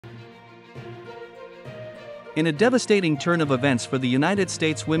In a devastating turn of events for the United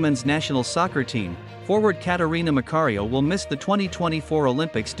States women's national soccer team, forward Catarina Macario will miss the 2024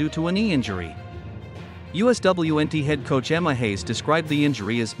 Olympics due to a knee injury. USWNT head coach Emma Hayes described the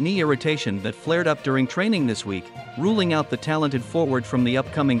injury as knee irritation that flared up during training this week, ruling out the talented forward from the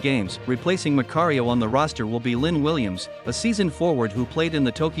upcoming games. Replacing Macario on the roster will be Lynn Williams, a seasoned forward who played in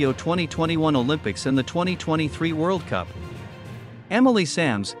the Tokyo 2021 Olympics and the 2023 World Cup. Emily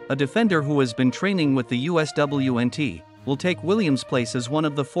Sams, a defender who has been training with the USWNT, will take Williams' place as one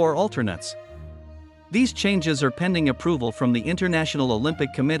of the 4 alternates. These changes are pending approval from the International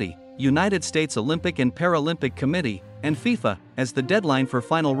Olympic Committee, United States Olympic and Paralympic Committee, and FIFA, as the deadline for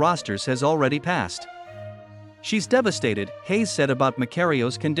final rosters has already passed. "She's devastated," Hayes said about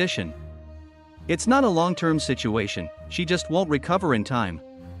Macario's condition. "It's not a long-term situation, she just won't recover in time.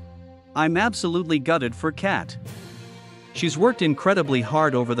 I'm absolutely gutted for Kat. She's worked incredibly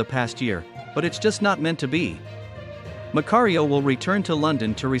hard over the past year, but it's just not meant to be." Macario will return to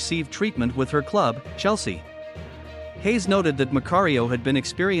London to receive treatment with her club, Chelsea. Hayes noted that Macario had been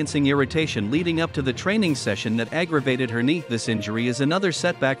experiencing irritation leading up to the training session that aggravated her knee. This injury is another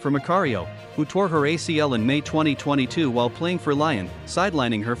setback for Macario, who tore her ACL in May 2022 while playing for Lyon,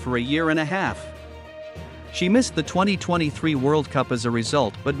 sidelining her for a year and a half. She missed the 2023 World Cup as a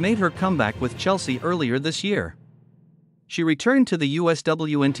result but made her comeback with Chelsea earlier this year. She returned to the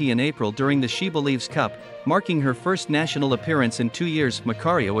USWNT in April during the She Believes Cup, marking her first national appearance in 2 years.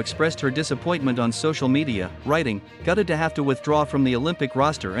 Macario expressed her disappointment on social media, writing, "Gutted to have to withdraw from the Olympic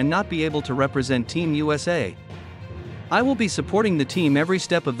roster and not be able to represent Team USA. I will be supporting the team every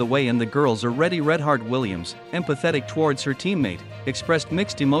step of the way and the girls are ready." Redheart Williams, empathetic towards her teammate, expressed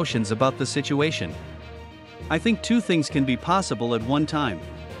mixed emotions about the situation. "I think 2 things can be possible at one time.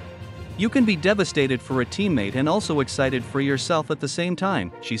 You can be devastated for a teammate and also excited for yourself at the same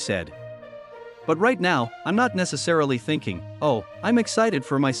time," she said. "But right now, I'm not necessarily thinking, oh, I'm excited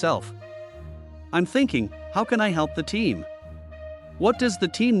for myself. I'm thinking, how can I help the team? What does the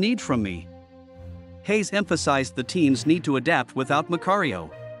team need from me?" Hayes emphasized the team's need to adapt without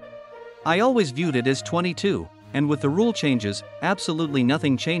Macario. "I always viewed it as 22, and with the rule changes, absolutely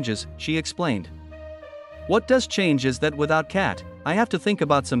nothing changes," she explained. "What does change is that without Kat, I have to think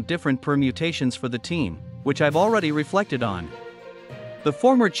about some different permutations for the team, which I've already reflected on." The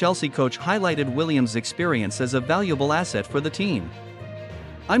former Chelsea coach highlighted Williams' experience as a valuable asset for the team.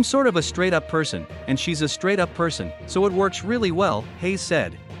 "I'm sort of a straight-up person, and she's a straight-up person, so it works really well," Hayes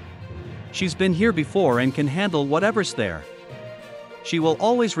said. "She's been here before and can handle whatever's there. She will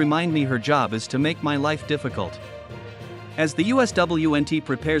always remind me her job is to make my life difficult." As the USWNT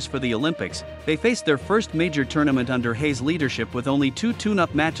prepares for the Olympics, they face their first major tournament under Hayes' leadership with only 2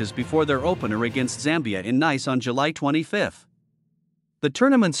 tune-up matches before their opener against Zambia in Nice on July 25. The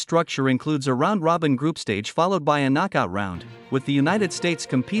tournament's structure includes a round-robin group stage followed by a knockout round, with the United States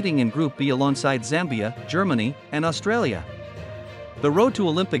competing in Group B alongside Zambia, Germany, and Australia. The road to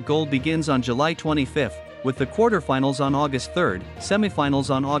Olympic gold begins on July 25, with the quarterfinals on August 3,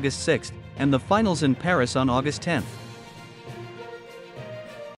 semifinals on August 6, and the finals in Paris on August 10.